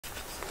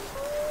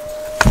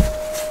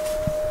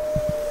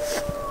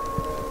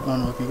I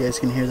don't know if you guys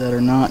can hear that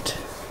or not,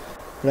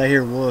 but I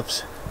hear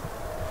wolves.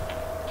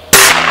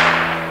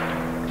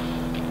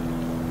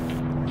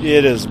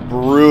 It is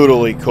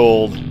brutally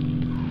cold.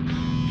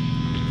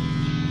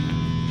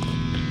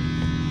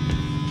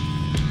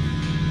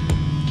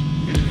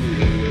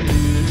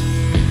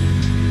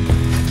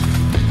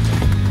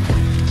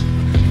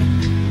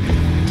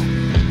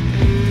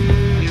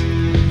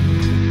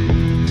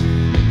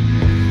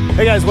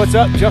 Hey guys, what's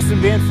up? Justin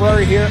Van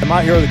Ferrari here. I'm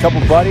out here with a couple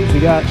buddies. We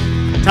got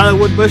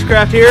Tyler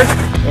Bushcraft here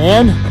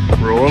and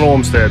Roland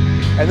Olmsted.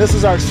 And this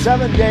is our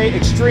 7-day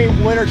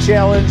extreme winter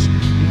challenge,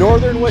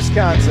 northern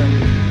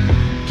Wisconsin.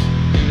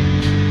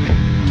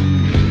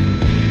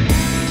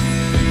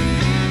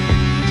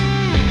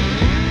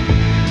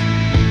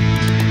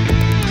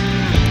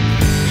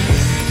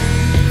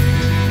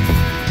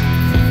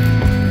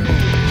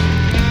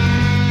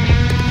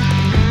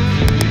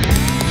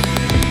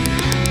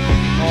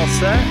 All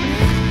set.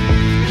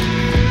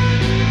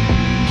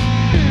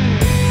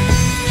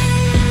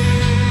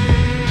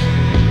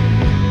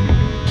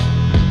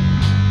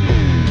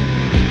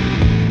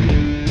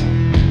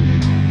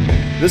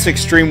 This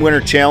Extreme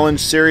Winter Challenge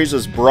series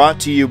is brought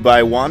to you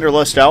by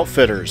Wanderlust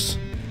Outfitters,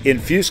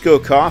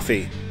 Infusco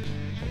Coffee,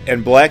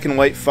 and Black and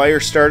White Fire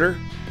Starter.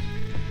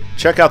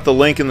 Check out the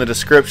link in the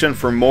description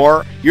for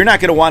more. You're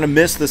not going to want to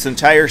miss this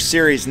entire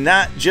series,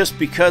 not just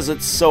because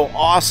it's so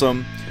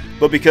awesome,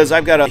 but because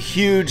I've got a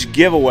huge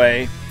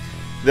giveaway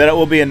that I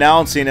will be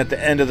announcing at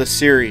the end of the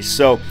series.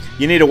 So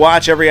you need to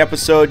watch every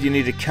episode, you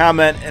need to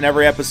comment in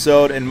every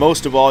episode, and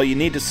most of all, you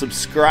need to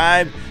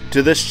subscribe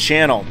to this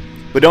channel.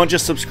 But don't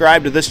just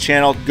subscribe to this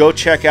channel, go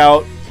check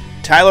out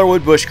Tyler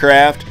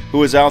Bushcraft,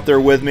 who is out there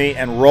with me,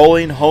 and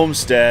Rolling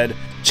Homestead.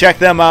 Check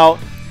them out,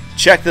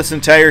 check this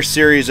entire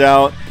series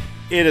out.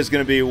 It is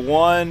going to be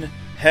one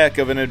heck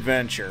of an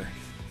adventure.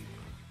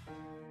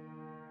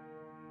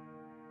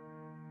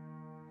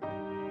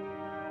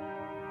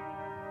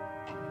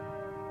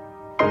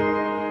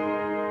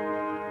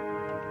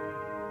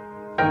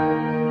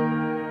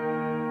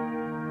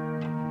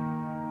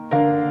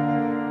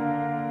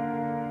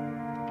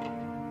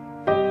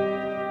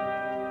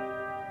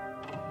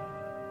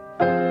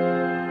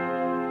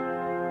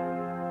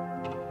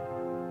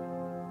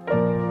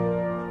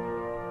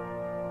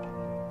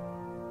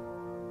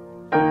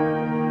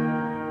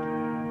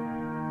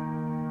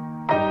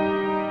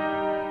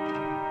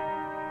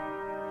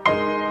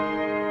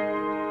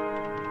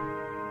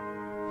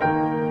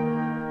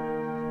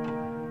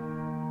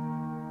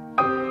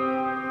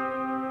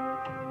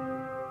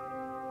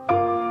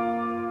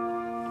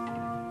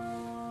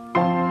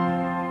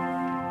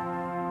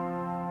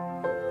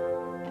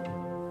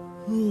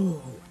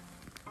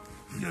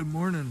 Good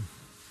morning.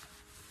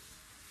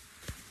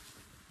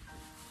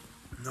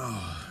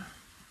 Oh.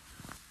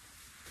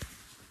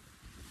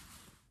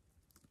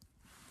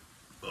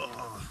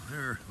 Oh,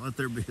 there, let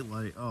there be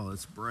light. Oh,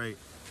 it's bright.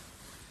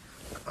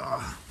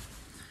 Oh.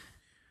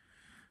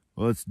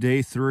 Well, it's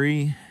day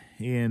 3,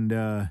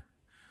 and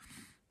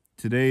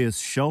today is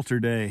shelter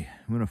day.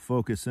 I'm going to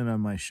focus in on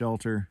my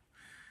shelter,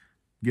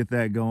 get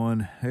that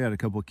going. I got a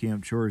couple of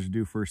camp chores to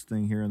do first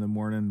thing here in the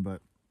morning,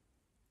 but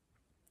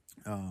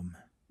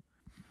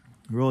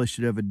really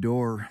should have a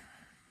door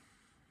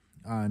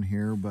on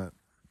here, but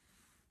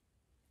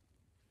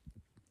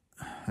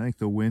I think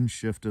the wind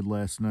shifted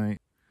last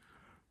night.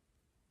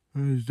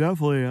 It was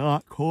definitely a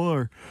lot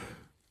colder.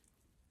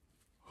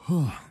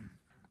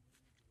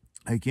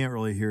 I can't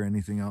really hear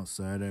anything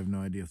outside. I have no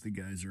idea if the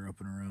guys are up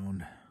and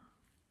around.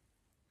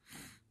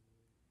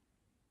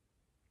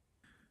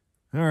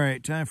 All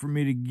right, time for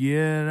me to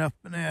get up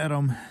and at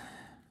them.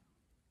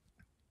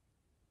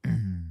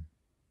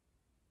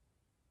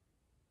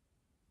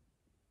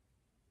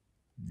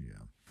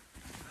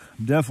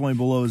 Definitely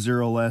below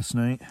 0 last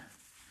night,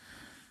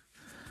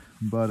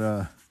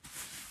 but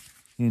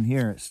in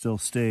here it still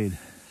stayed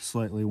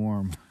slightly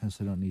warm. I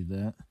guess I don't need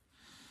that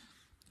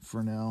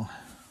for now.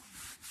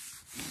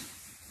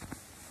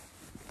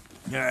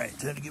 All right,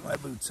 time to get my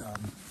boots on.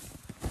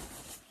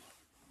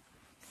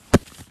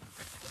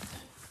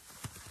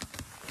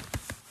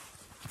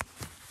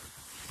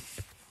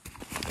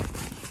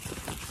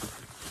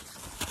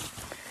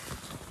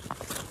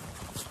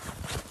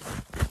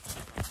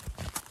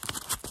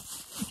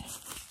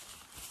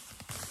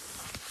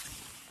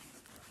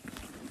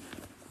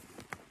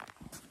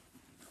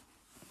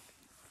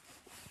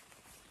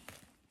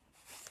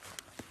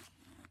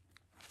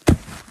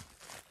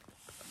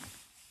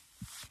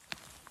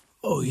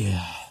 Oh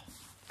yeah.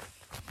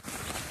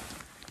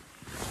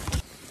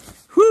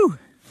 Whew.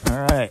 All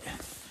right.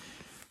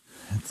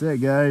 That's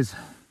it, guys.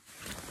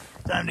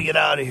 Time to get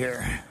out of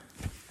here.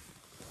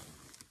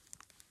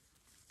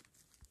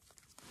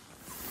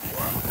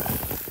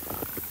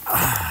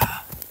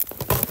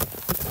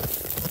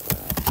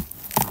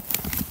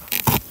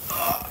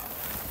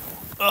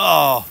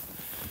 Oh,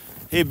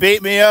 he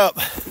beat me up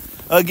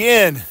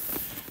again.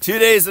 2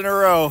 days in a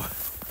row.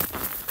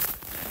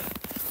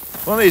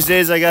 One of these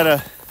days I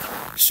gotta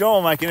show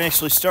him I can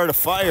actually start a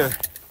fire.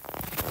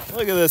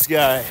 Look at this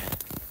guy.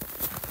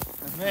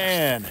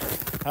 Man.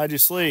 How'd you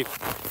sleep?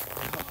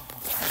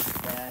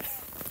 Bad.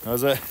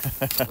 Was it?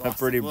 Lost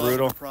Pretty the glove in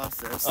brutal. the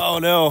process. Oh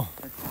no,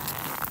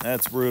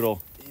 that's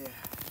brutal. Yeah.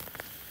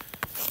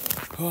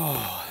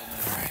 Oh,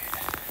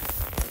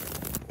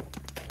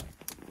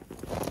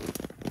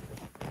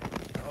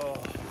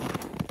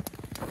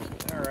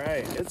 all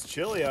right. It's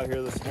chilly out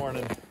here this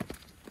morning.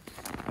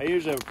 I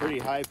usually have a pretty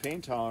high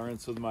pain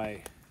tolerance with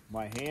my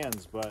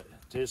hands, but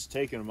just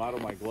taking them out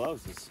of my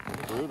gloves is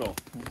brutal.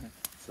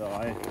 So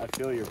I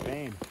feel your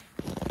pain.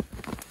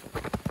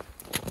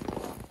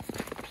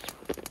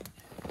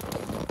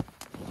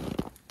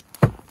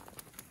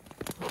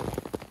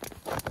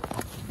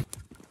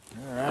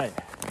 All right.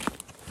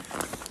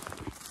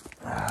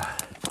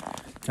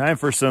 Time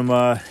for some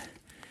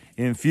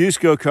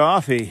Infusco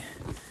coffee.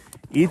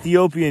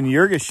 Ethiopian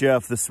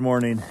Yirgacheffe this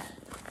morning.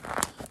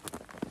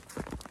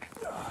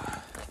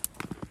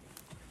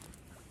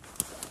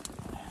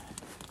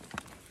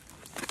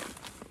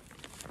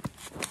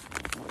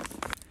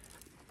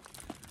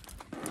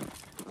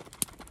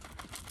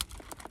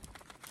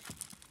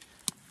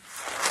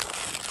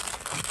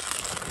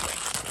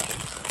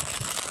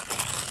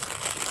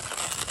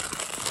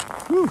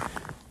 Whew.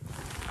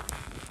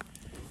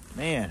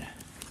 Man,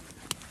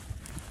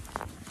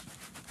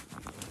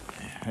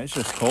 it's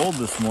just cold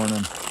this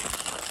morning.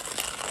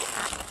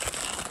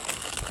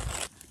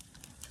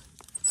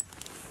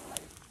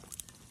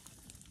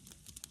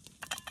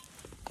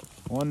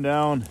 One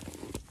down,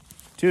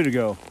 2 to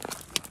go.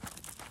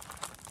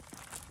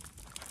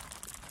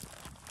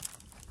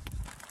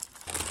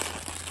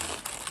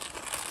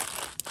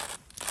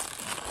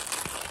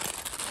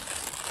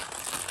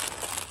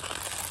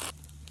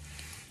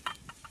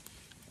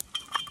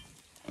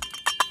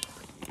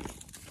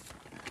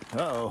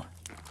 Uh-oh.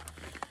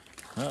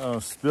 Uh-oh,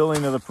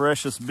 spilling of the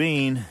precious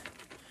bean.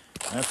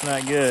 That's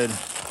not good.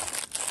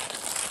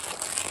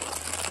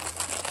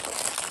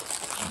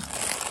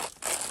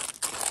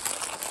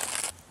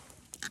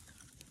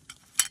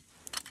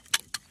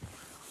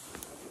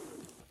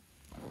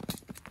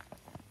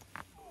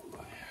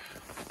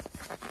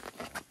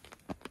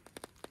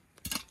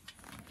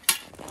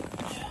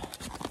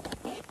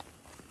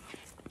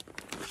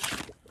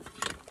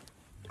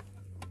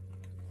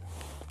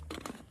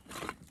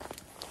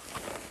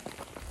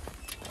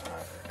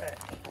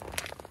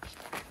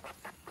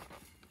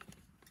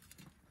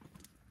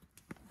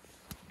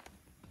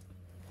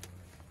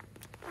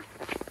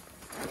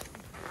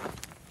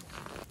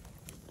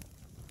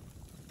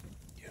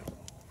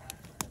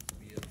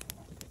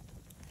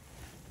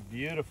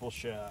 Beautiful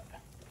shot.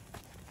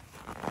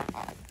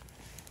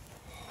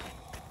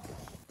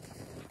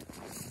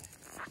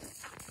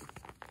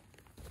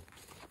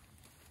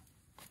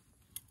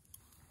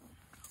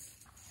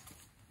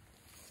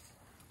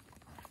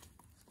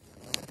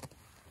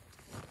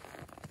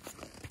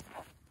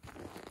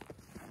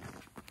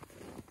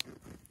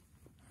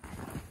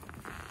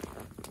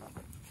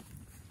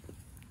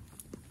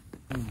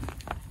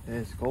 Yeah,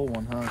 it's a cold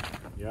one, huh?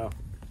 Yeah.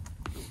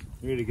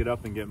 You need to get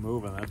up and get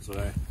moving. That's what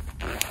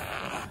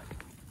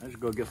I should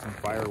go get some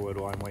firewood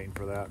while I'm waiting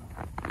for that.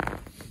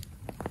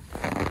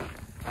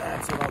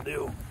 That's what I'll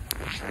do.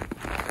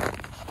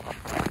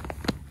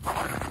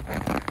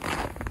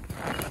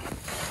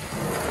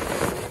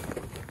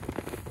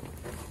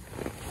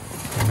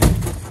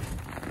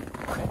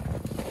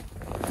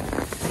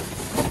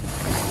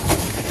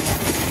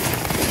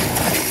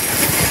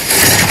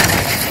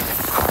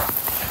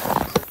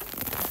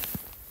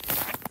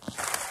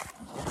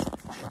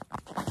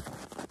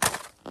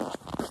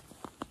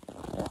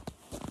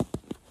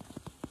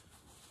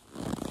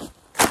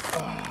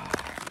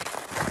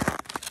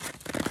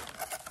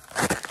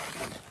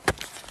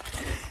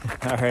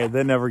 All right,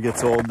 that never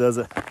gets old, does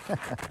it?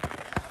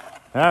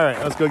 All right,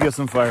 let's go get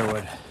some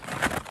firewood.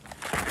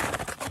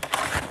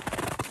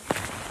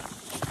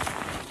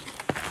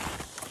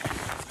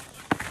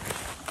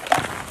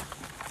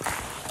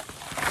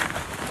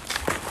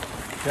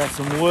 Got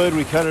some wood.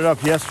 We cut it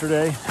up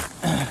yesterday.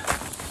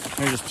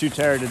 We're just too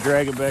tired to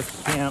drag it back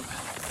to camp.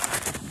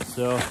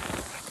 So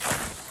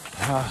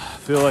I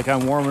feel like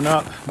I'm warming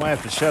up. Might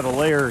have to shed a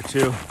layer or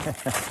two.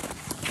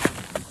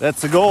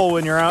 That's the goal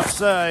when you're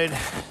outside.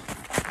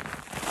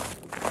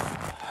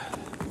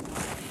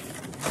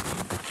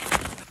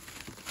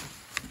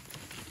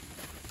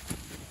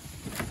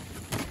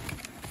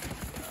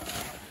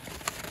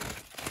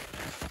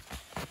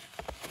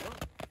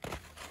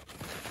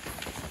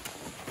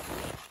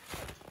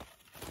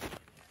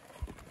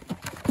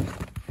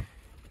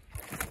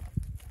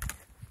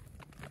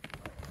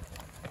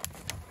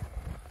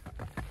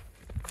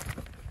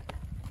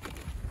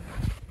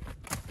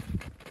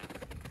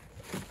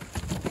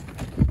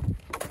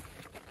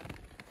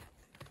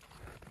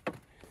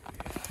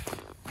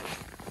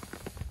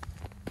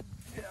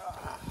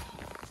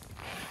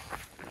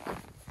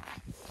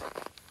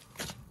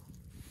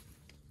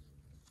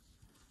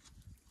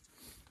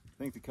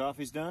 Think the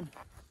coffee's done?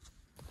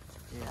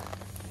 Yeah.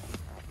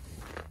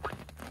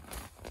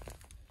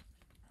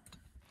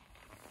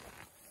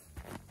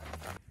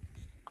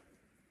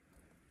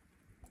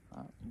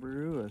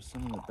 brew is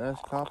some of the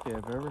best coffee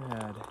I've ever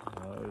had.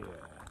 Oh yeah.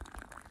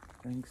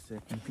 Thanks to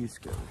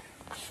Confusco.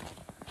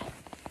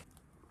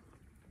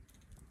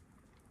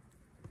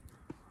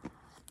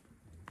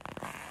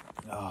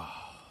 Oh.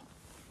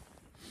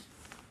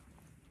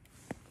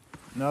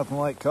 Nothing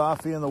like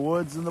coffee in the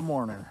woods in the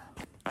morning.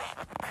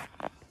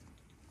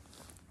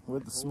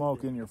 With the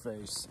smoke in your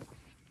face.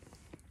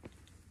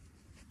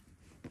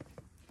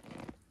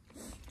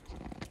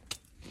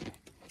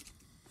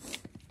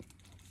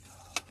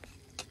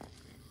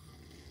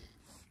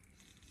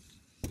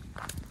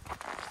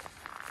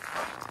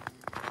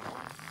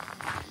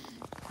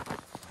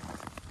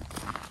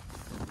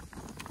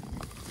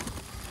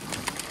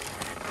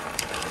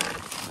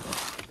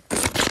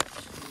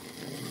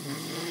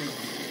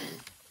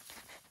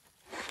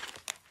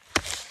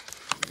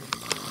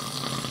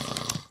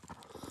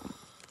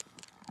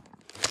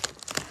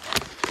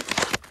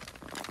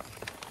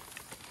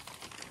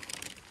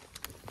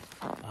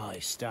 He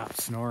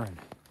stopped snoring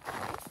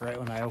right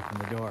when I opened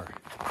the door.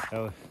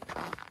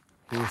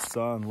 He was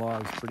sawing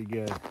logs pretty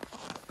good.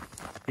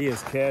 He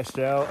is cashed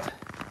out.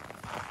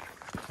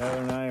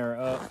 Tyler and I are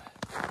up,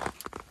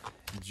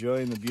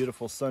 enjoying the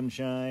beautiful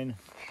sunshine,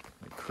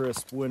 the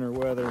crisp winter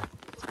weather.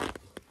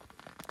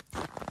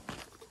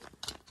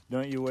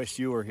 Don't you wish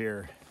you were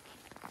here?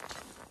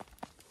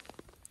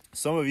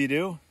 Some of you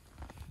do.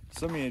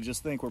 Some of you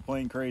just think we're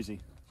playing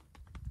crazy.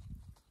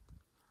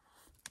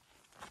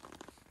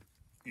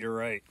 You're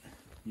right.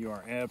 You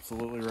are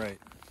absolutely right.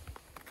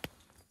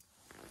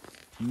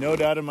 No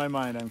doubt in my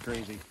mind I'm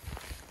crazy.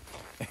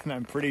 And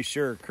I'm pretty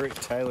sure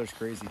Tyler's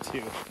crazy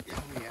too.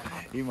 Oh,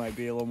 yeah. He might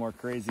be a little more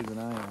crazy than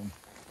I am.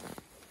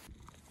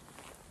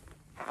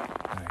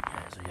 Alright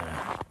guys, I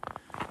gotta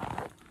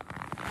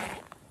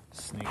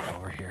sneak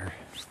over here.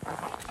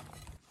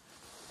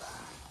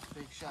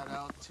 Big shout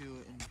out to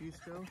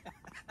Infusco.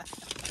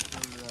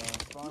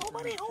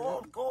 Nobody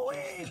home, go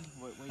away!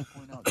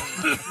 Waypoint out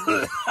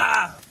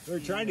there. We're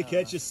trying to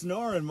catch you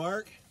snoring,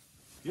 Mark.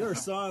 You were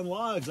sawing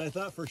logs. I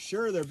thought for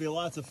sure there'd be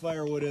lots of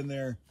firewood in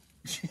there.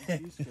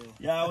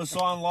 Yeah, I was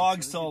sawing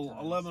logs till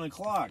 11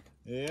 o'clock.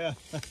 Yeah.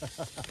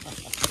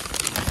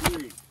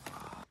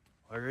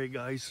 All right,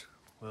 guys.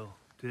 Well,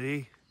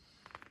 today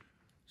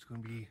it's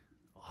going to be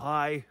a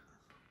high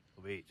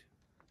of 8.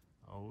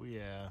 Oh,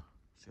 yeah.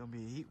 It's gonna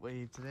be a heat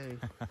wave today.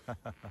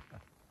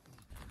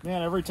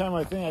 Man, every time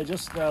I think I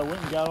just went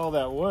and got all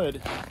that wood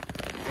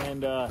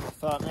and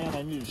thought, man,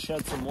 I need to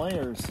shed some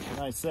layers. And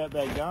I sat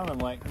back down. I'm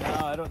like, no,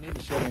 I don't need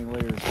to shed any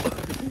layers.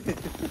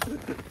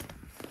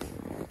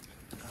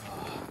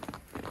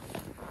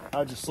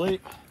 How'd you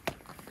sleep?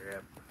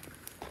 Yep.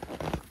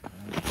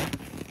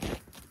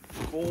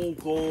 Cold,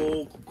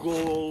 cold,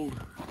 cold.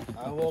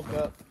 I woke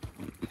up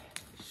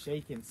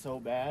shaking so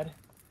bad.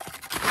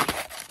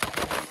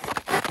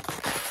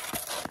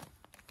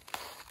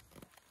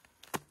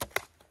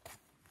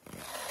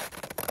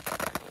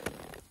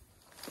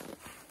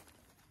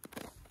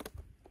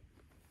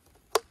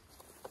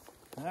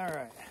 All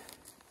right.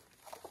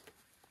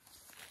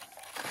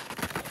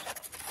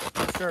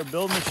 Let's start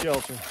building the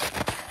shelter.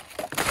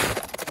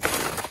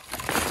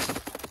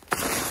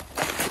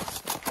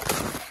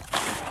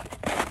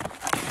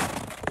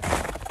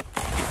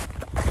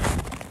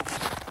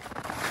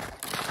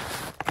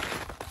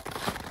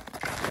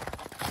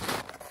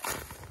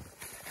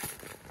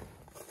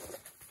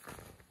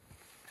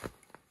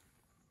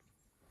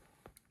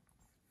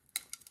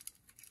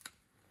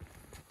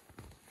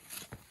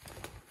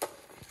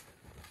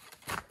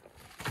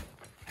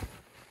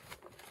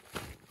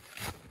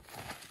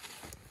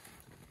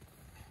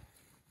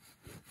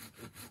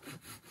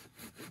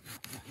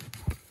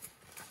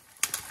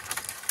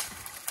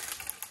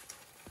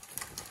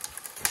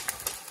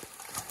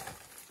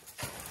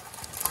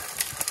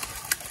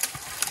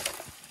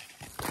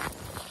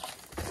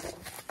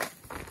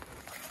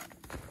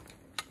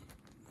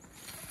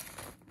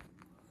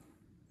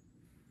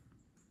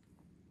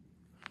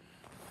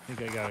 I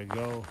think I gotta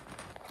go.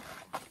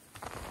 I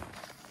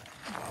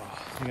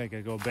think I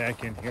gotta go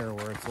back in here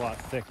where it's a lot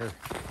thicker.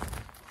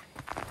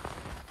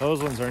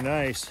 Those ones are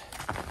nice,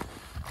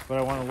 but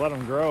I want to let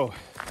them grow.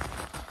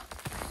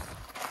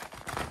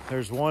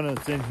 There's one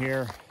that's in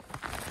here.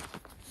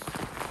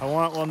 I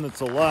want one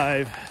that's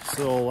alive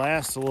so it'll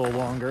last a little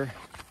longer.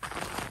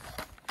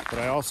 But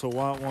I also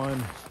want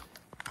one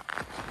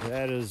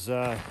that is,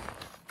 I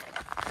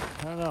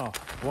don't know,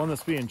 one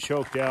that's being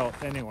choked out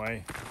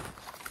anyway.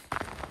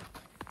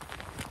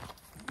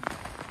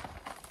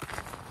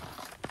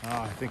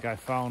 Oh, I think I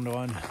found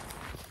one.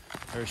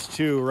 There's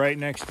two right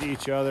next to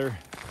each other.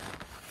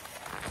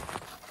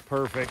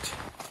 Perfect.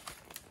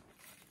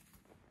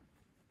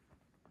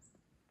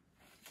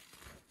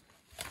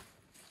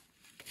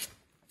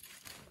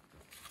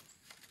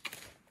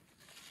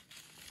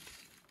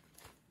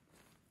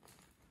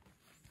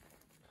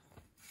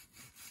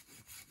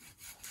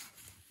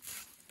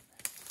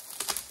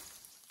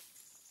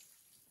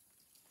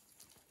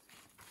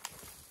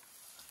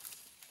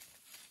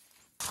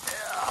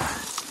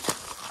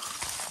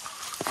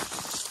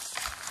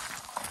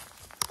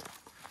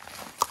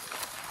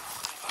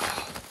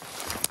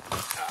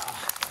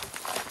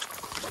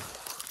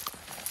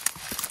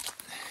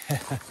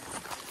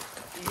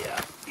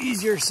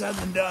 easier said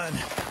than done.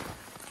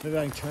 Maybe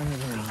I can turn it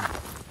around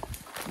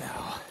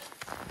now.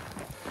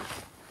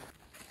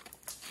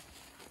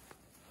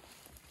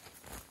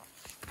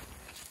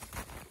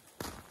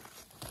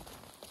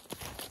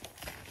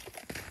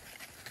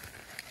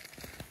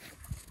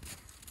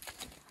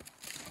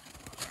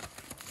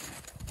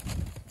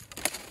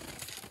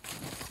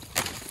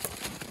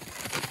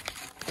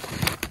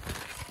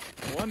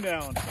 One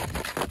down.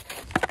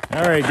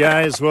 All right,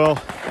 guys.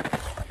 Well,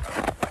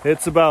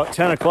 it's about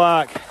 10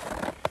 o'clock.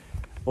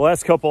 The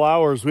last couple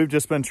hours, we've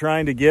just been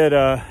trying to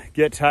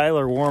get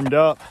Tyler warmed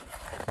up.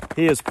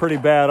 He is pretty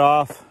bad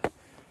off.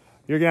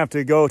 You're gonna have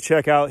to go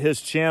check out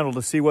his channel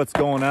to see what's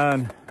going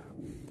on.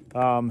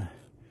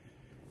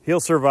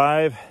 He'll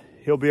survive.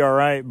 He'll be all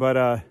right.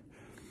 But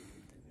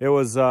it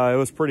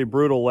was pretty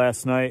brutal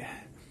last night.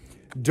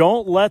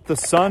 Don't let the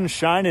sun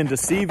shine and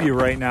deceive you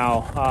right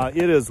now.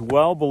 It is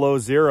well below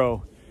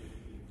zero.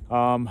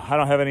 I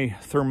don't have any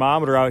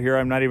thermometer out here.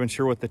 I'm not even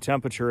sure what the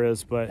temperature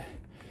is, but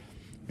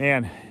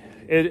man,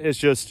 it's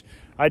just,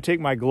 I take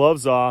my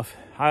gloves off,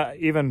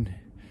 even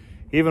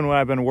when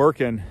I've been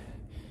working,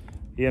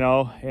 you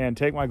know, and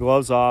take my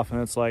gloves off,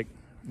 and it's like,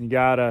 you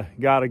gotta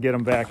get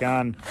them back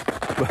on.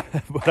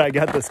 But I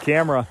got this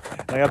camera,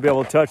 and I gotta be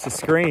able to touch the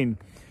screen.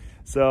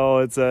 So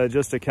it's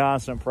just a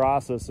constant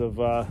process of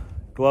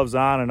gloves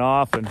on and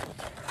off, and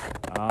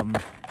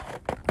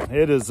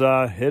it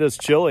is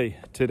chilly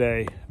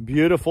today.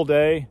 Beautiful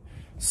day,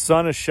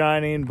 sun is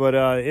shining, but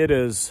it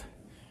is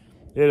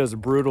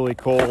brutally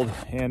cold.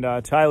 And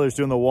Tyler's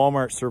doing the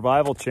Walmart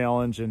survival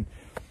challenge, and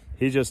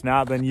he's just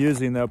not been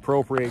using the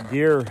appropriate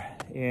gear.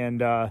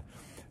 And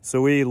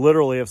so we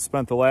literally have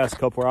spent the last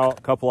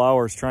couple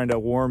hours trying to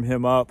warm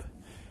him up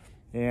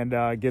and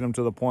get him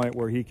to the point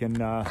where he can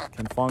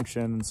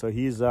function. And so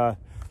he's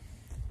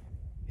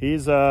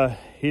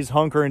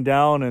hunkering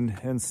down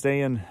and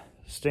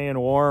staying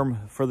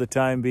warm for the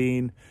time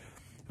being.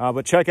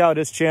 But check out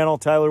his channel,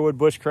 Tyler Wood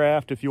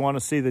Bushcraft, if you want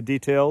to see the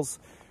details.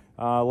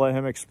 Let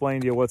him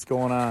explain to you what's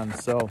going on.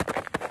 So,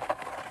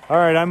 all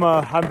right,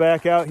 I'm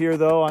back out here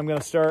though. I'm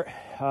gonna start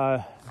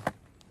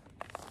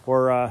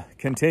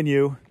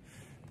continue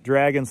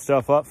dragging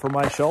stuff up for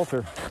my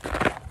shelter.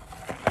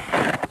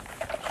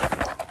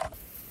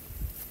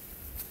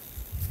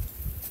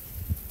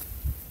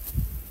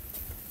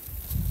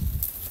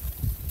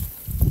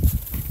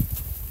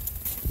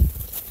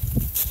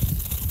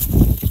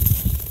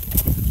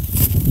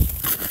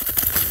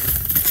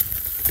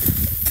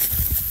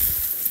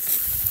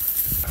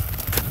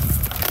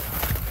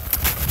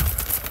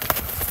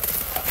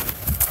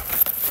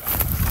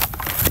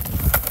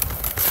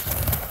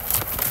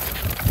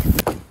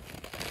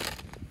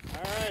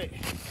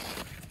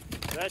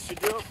 That should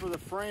do it for the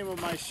frame of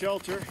my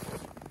shelter.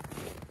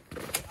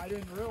 I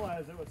didn't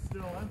realize it was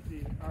still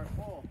empty or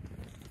full.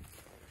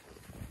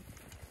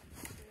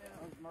 Yeah,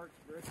 that was Marks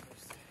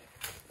breakfast.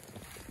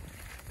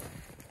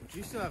 But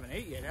you still haven't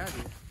ate yet, have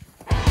you?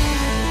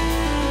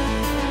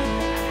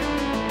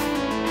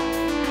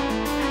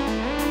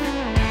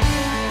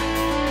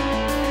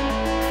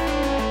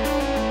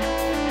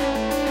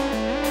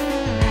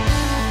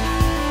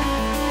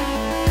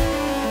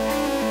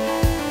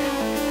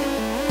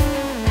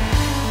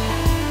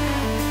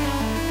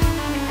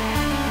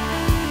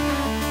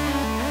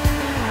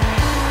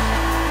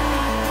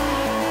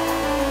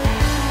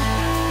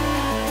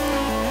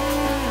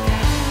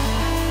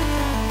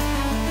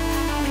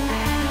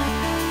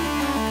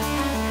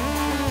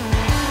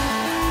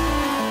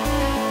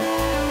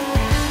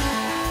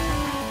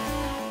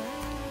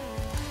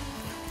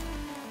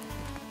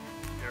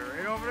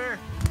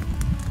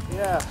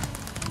 Yeah,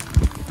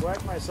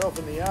 whacked myself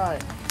in the eye.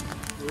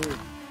 Ooh.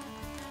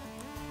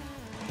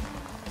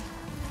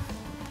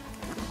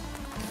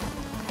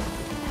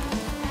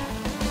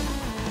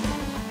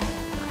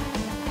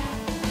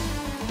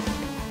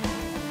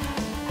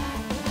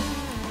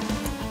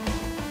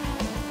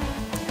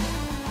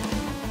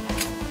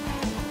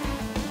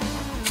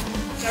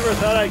 Never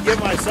thought I'd give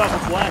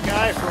myself a black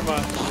eye from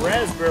a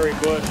raspberry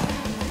bush.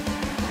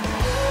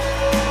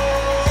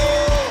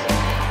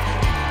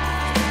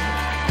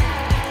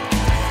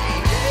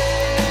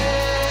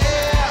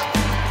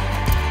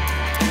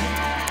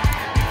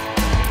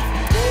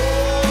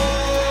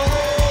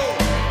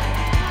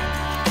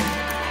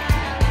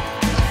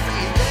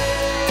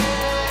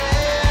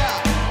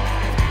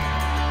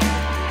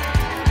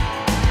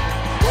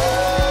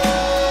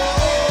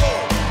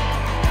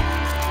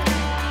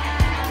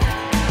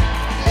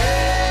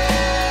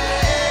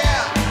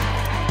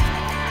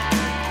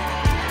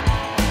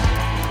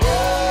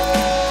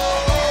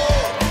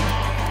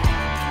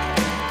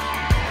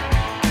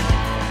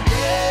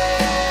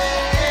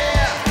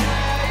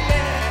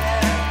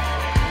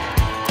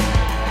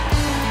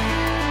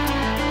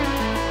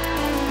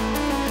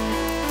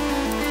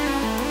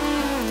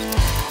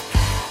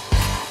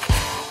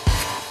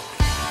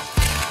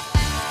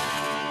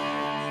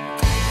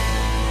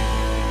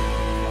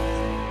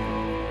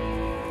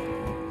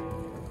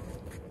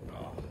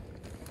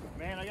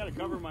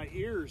 Cover my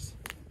ears.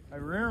 I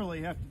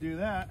rarely have to do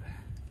that.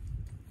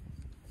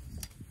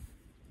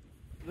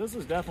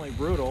 is definitely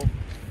brutal.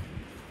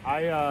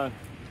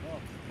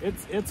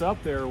 It's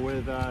up there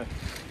with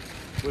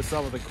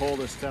some of the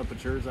coldest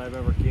temperatures I've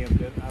ever camped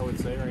in, I would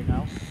say right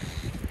now.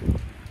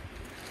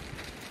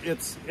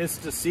 It's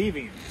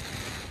deceiving.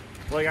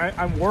 Like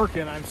I'm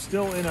working, I'm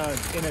still in a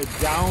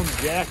down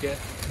jacket,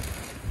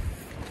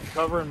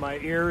 covering my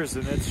ears,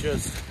 and it's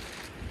just,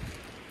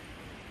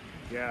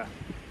 yeah.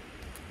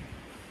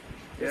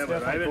 Yeah,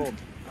 but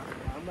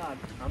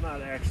I'm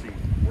not actually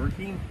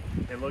working,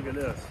 and look at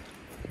this.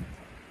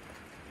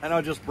 I know,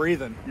 just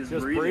breathing. Just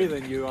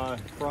breathing, you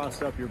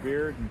frost up your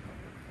beard. And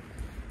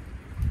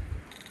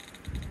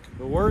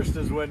the worst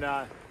is when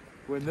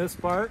this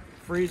part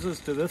freezes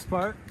to this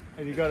part,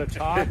 and you got to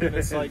talk, and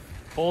it's like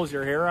pulls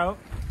your hair out.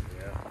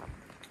 Yeah.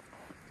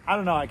 I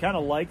don't know. I kind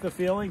of like the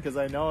feeling because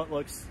I know it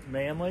looks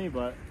manly,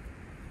 but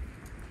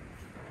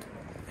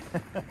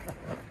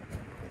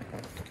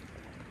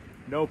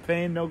no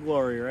pain, no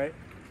glory, right?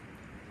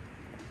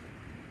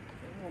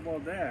 I don't know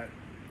about that.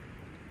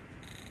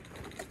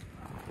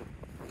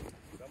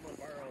 I'm gonna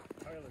borrow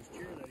Tyler's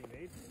chair that he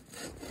made.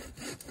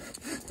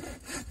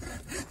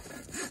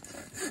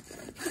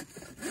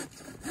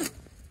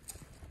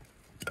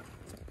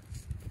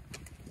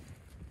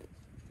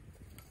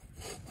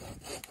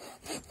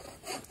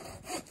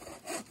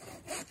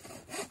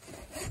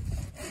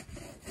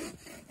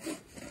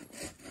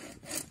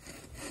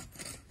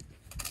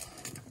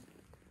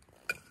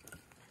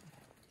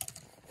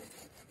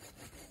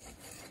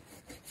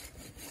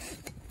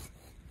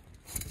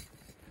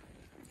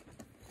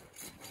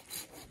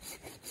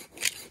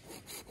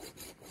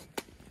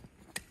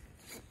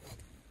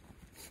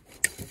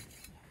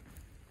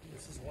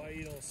 This is why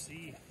you don't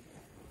see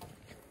a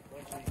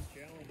bunch of these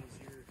challenges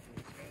here in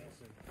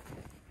Wisconsin,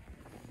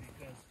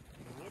 because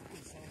the wood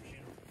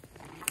consumption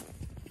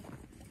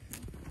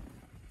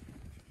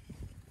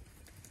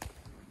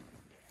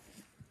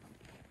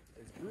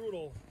is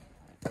brutal.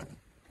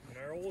 And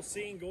our old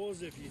saying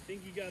goes, if you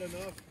think you got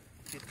enough,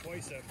 get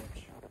twice that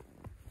much.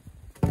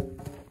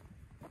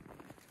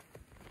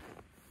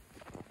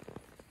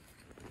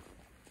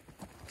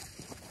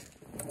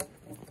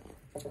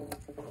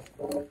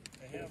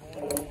 I have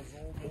one of those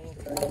old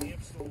military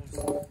camp stoves.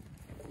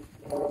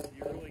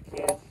 You really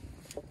can't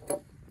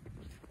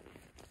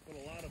put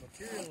a lot of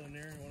material in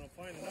there, and when I'm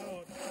finding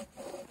out,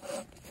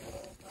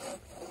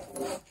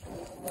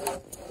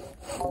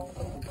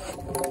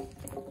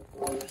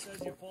 just as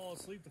you fall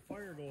asleep, the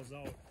fire goes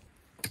out.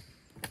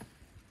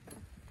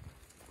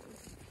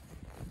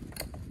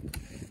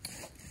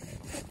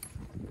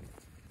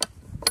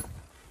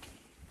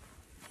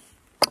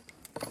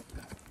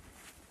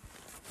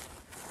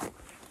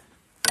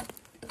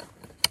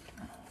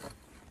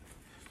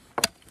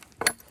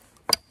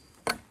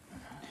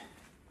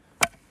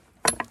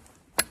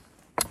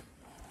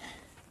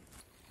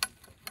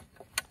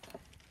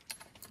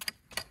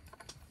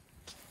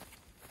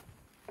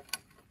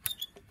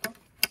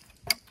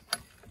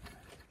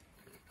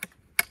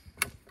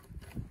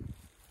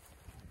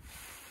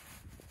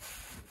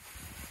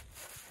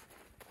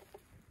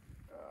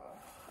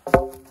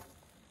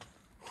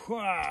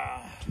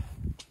 Wow.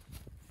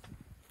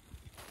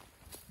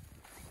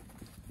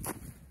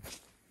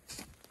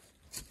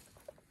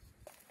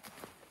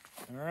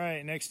 All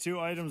right, next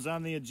two items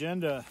on the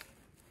agenda.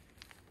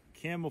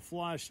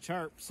 Camouflage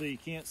tarp so you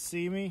can't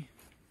see me.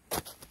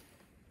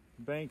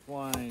 Bank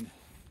line.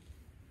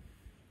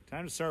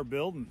 Time to start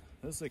building.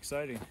 This is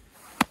exciting.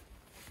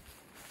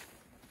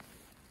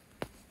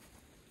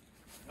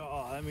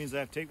 Oh, that means I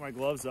have to take my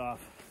gloves off.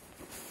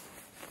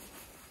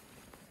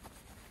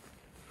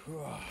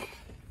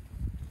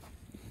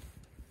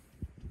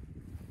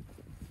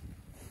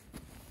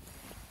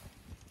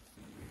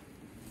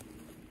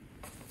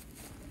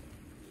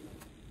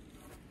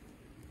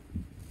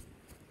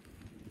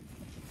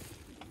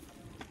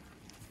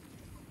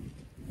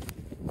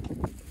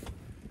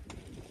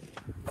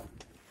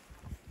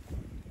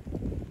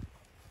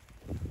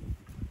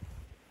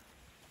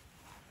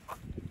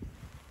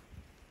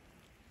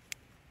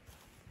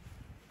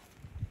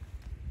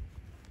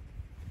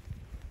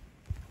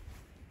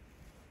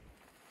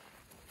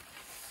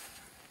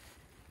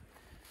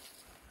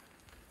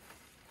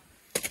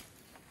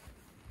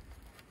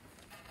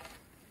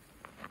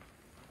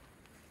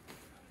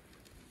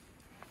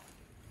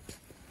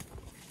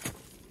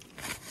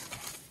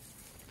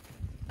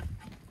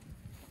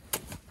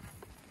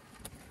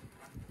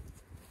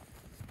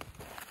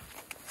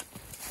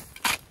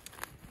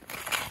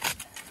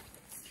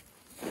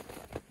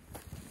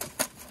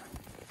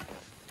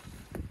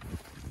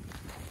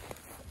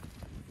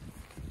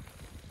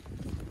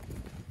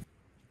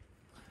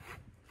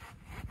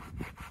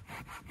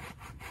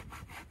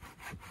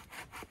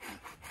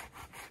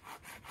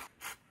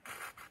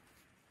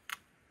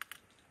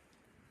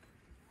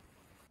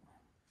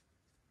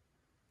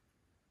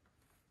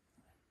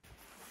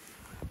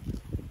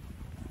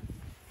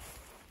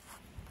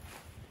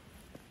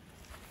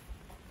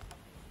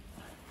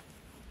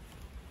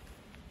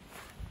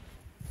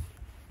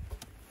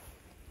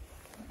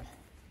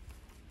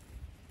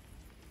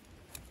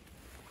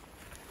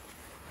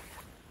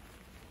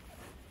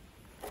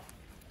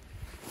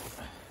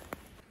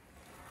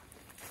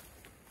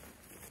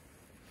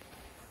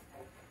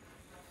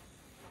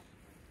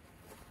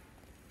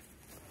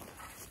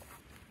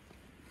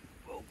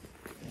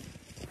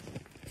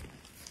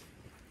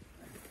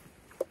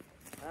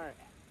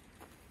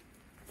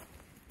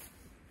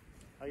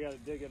 got to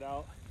dig it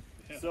out.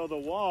 Yeah. So the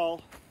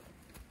wall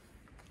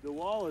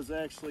is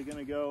actually going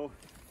to go,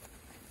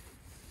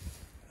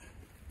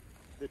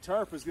 the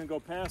tarp is going to go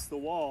past the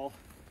wall.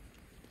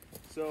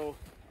 So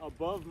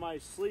above my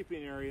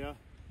sleeping area,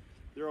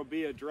 there will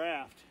be a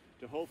draft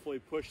to hopefully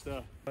push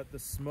the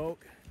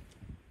smoke.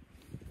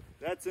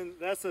 That's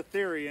a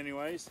theory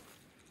anyways.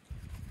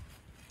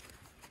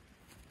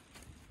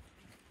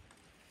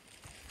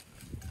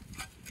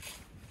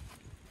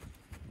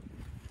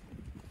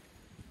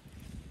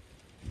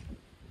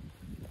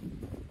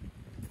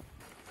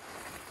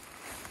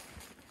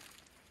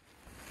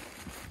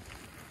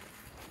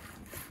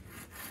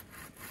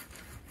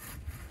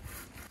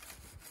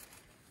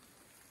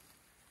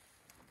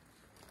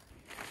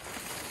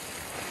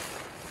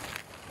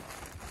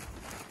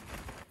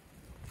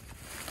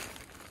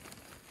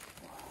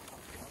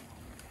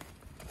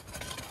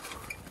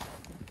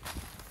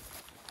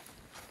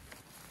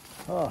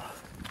 Oh.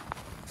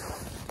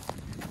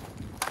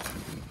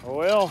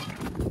 Well,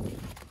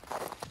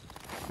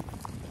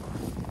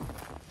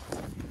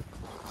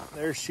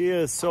 there she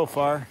is so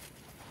far.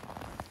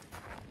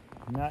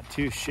 Not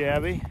too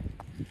shabby.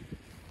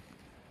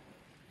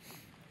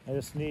 I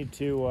just need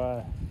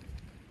to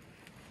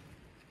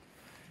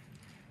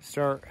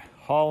start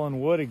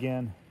hauling wood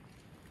again.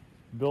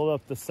 Build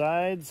up the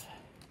sides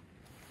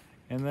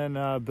and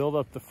then build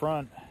up the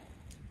front.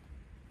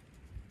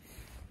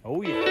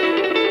 Oh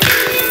yeah.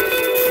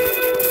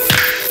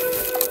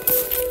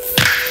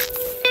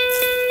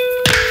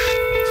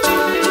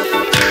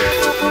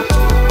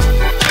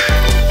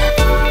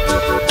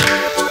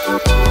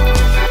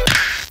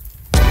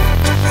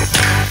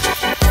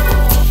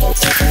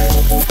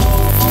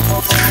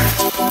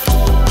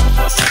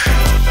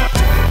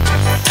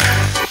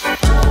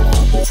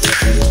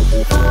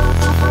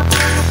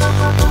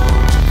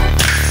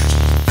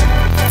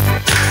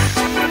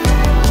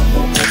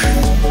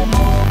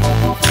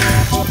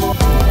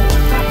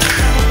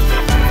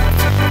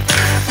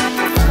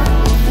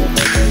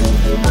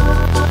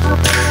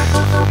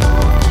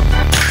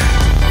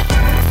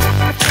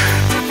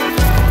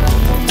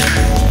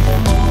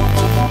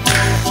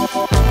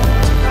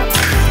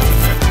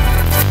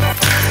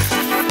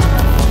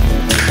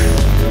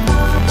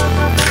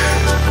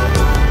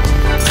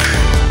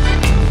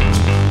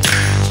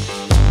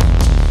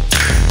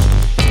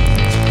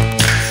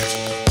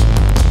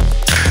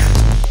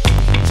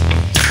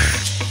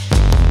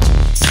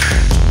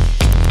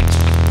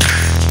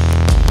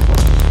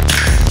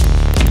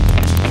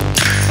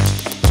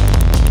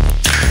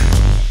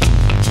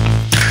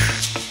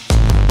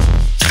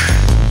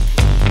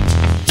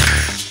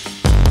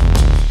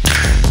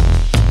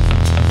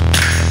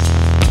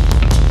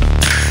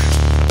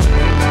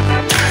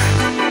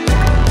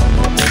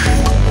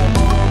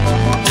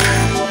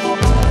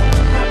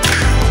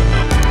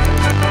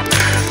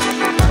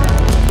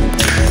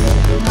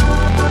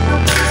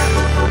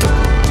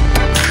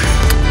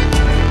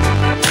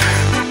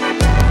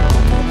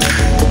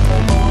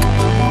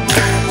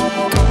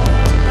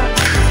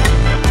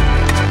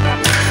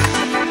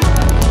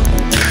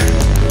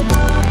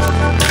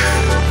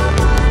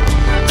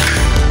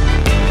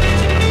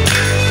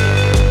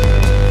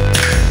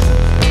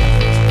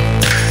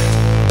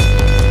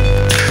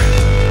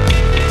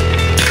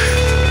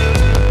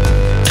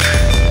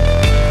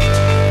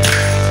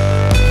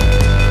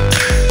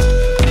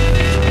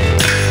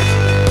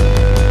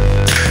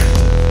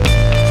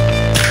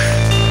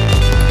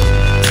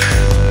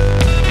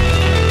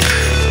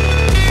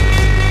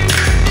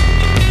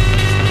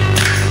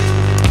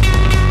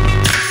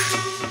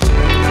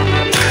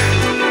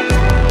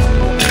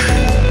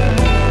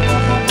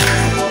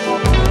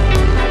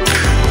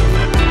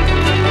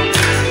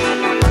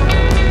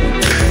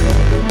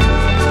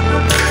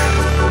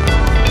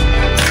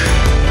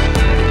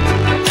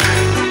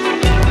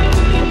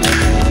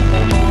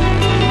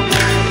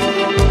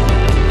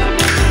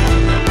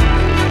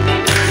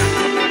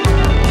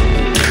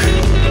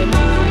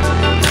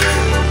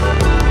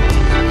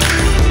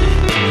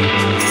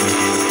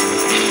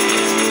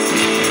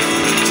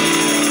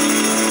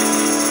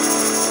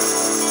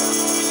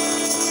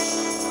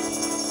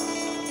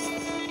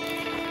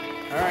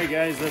 Alright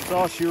guys, that's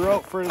all she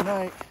wrote for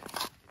tonight.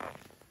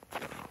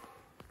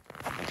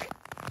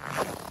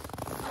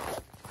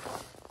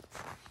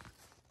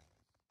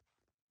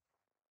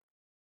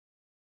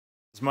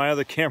 My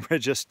other camera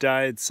just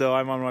died, so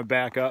I'm on my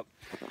backup.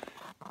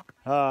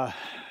 Got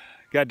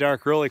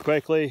dark really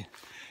quickly.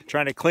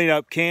 Trying to clean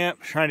up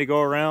camp, trying to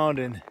go around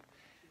and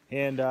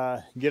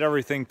get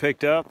everything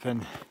picked up,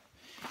 and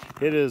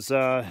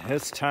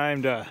it's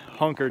time to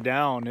hunker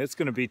down. It's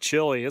going to be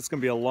chilly. It's going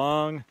to be a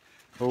long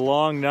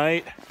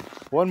night.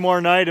 One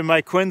more night in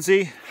my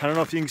Quincy. I don't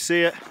know if you can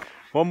see it.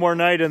 One more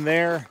night in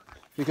there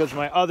because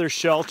my other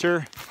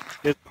shelter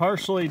is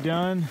partially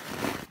done,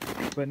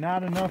 but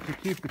not enough to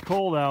keep the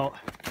cold out.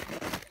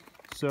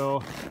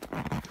 So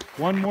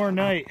one more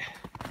night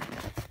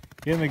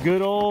in the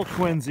good old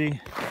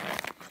Quincy,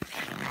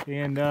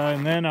 and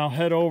then I'll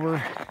head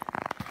over,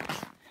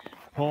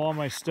 pull all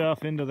my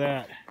stuff into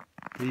that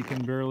you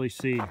can barely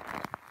see.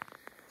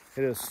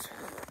 It is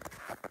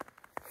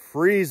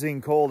freezing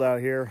cold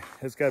out here.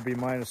 It's got to be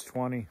minus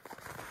 20.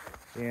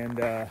 And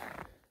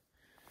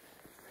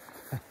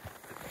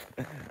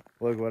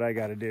look what I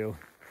got to do.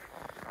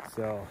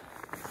 So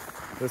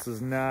this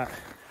is not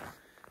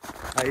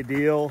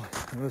ideal.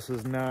 This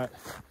is not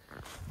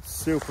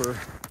super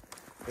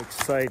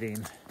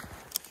exciting.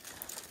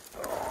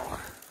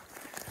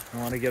 I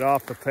want to get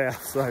off the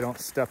path so I don't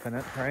step in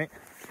it, right?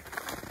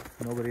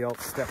 Nobody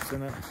else steps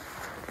in it.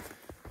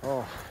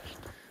 Oh,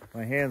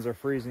 my hands are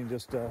freezing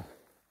just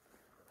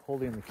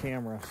holding the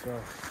camera, so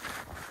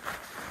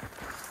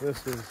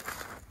this is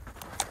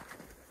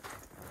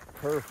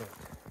perfect.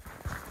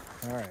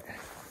 All right.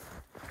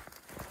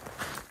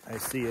 I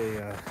see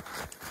a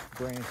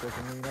branch I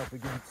can lean up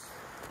against.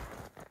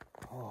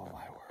 Oh,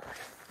 my word.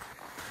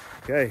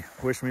 Okay,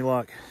 wish me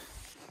luck.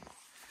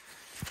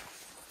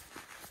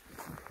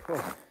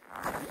 Oh.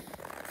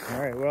 All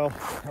right, well,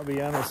 I'll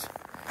be honest.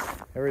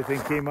 Everything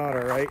came out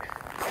all right.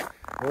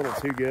 A little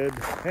too good.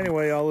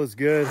 Anyway, all is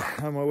good.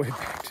 On my way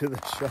back to the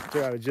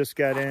shelter. I just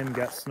got in,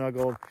 got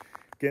snuggled,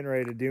 getting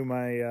ready to do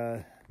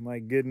my my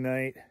good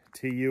night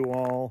to you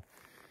all.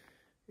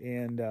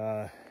 And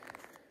then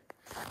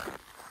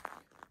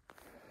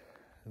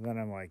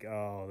I'm like,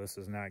 oh, this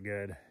is not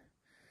good.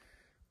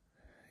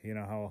 You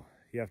know how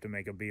you have to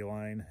make a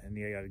beeline and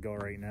you got to go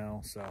right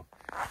now. So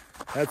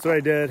that's what I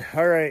did.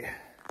 All right,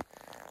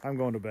 I'm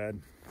going to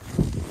bed.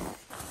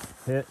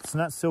 It's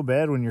not so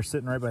bad when you're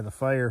sitting right by the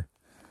fire.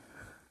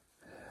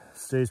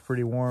 Stays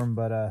pretty warm,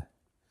 but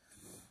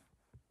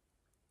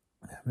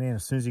man,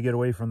 as soon as you get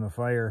away from the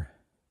fire,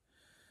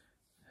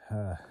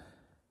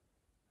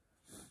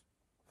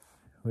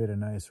 we had a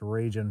nice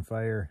raging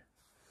fire.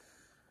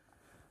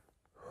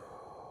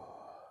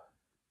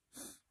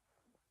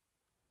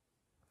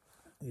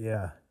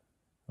 Yeah,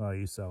 well,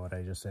 you saw what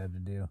I just had to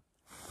do.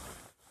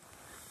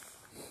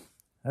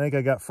 I think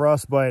I got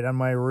frostbite on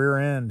my rear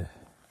end.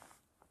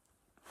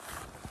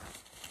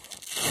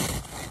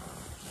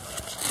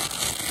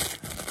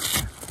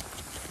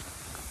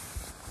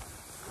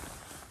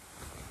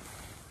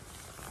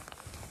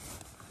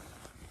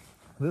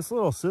 This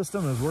little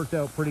system has worked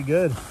out pretty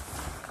good.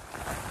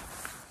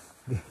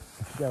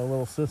 Got a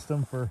little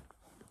system for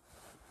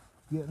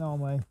getting all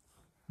my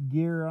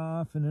gear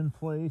off and in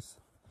place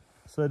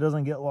so it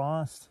doesn't get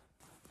lost.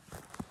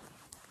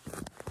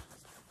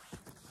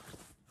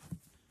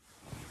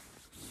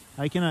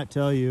 I cannot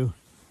tell you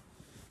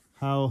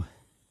how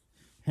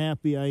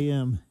happy I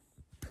am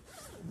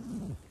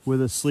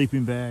with a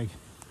sleeping bag.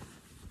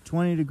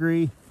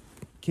 20-degree,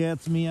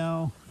 cat's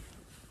meow,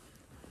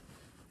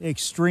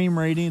 extreme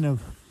rating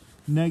of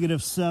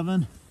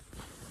 -7,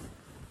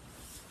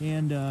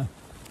 and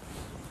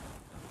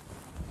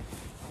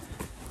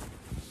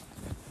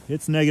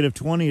it's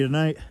 -20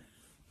 tonight,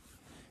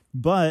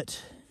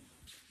 but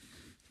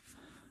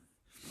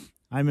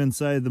I'm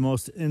inside the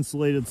most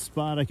insulated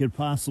spot I could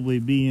possibly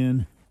be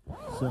in,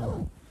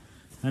 so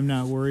I'm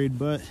not worried.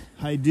 But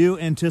I do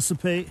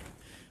anticipate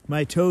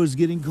my toes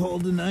getting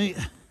cold tonight.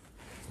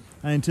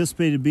 I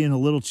anticipated being a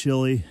little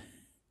chilly.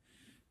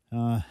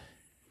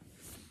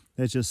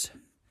 That's just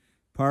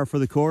par for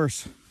the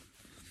course.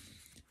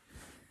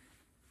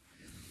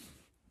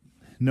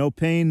 No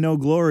pain, no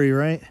glory,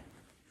 right?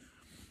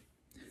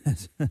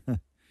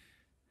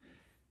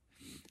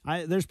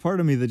 There's part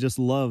of me that just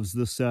loves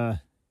this,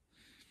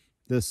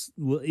 this,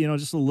 you know,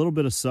 just a little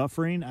bit of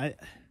suffering.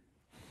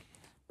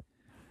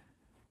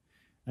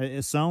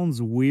 It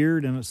sounds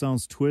weird and it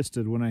sounds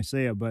twisted when I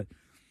say it, but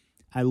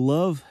I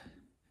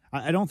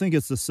don't think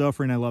it's the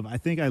suffering I love. I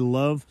think I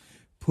love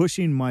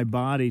pushing my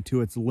body to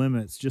its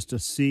limits just to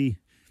see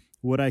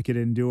what I could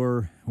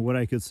endure, what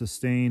I could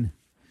sustain.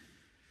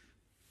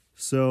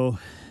 So,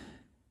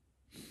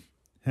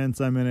 hence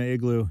I'm in an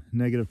igloo,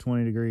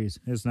 -20 degrees.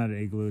 It's not an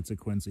igloo, it's a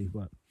Quincy,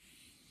 but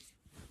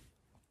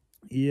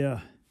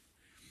yeah.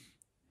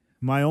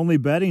 My only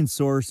bedding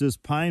source is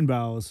pine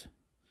boughs,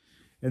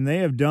 and they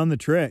have done the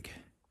trick.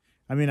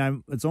 I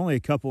mean, it's only a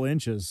couple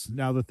inches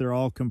now that they're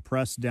all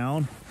compressed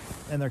down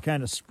and they're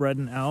kind of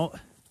spreading out.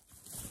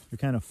 They're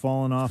kind of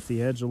falling off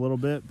the edge a little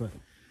bit, but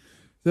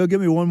they'll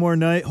give me one more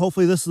night.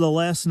 Hopefully this is the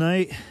last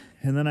night,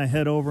 and then I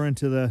head over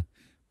into the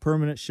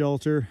permanent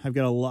shelter. I've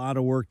got a lot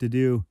of work to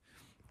do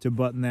to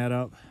button that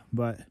up,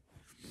 but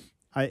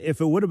if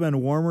it would have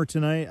been warmer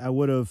tonight, I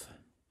would have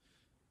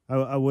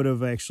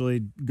actually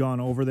gone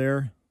over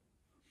there.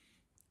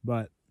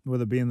 But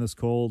with it being this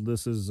cold,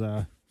 this is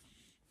I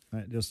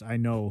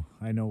know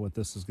what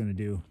this is going to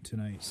do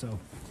tonight. So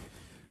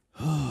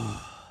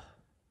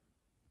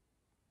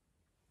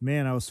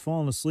man, I was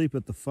falling asleep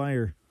at the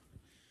fire,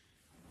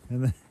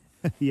 and then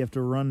you have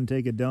to run and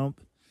take a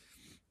dump,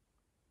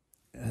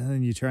 and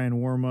then you try and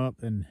warm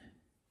up, and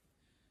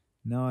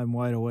now I'm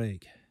wide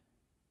awake.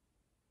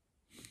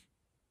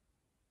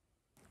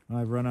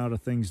 I've run out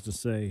of things to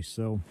say.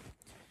 So,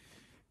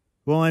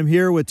 well, I'm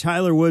here with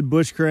Tyler Wood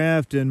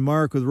Bushcraft and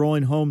Mark with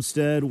Rolling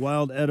Homestead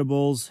Wild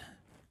Edibles.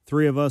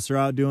 3 of us are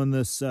out doing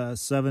this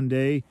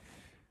 7-day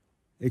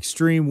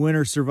extreme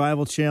winter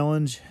survival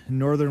challenge in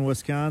northern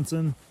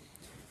Wisconsin.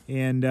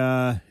 And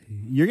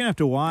you're gonna have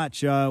to watch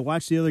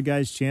the other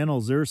guys'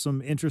 channels. There's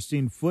some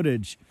interesting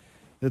footage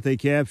that they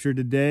captured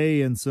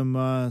today, and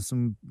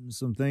some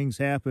things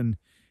happened.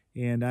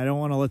 And I don't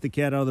want to let the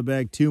cat out of the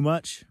bag too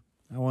much.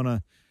 I want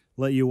to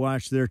let you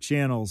watch their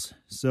channels.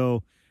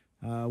 So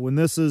when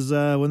this is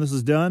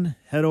done,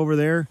 head over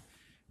there,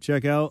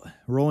 check out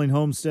Rolling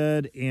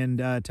Homestead and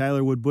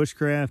Tyler Wood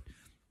Bushcraft.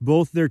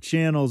 Both their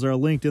channels are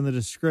linked in the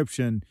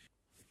description.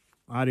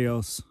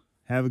 Adios.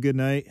 Have a good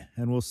night,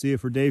 and we'll see you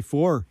for day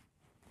 4.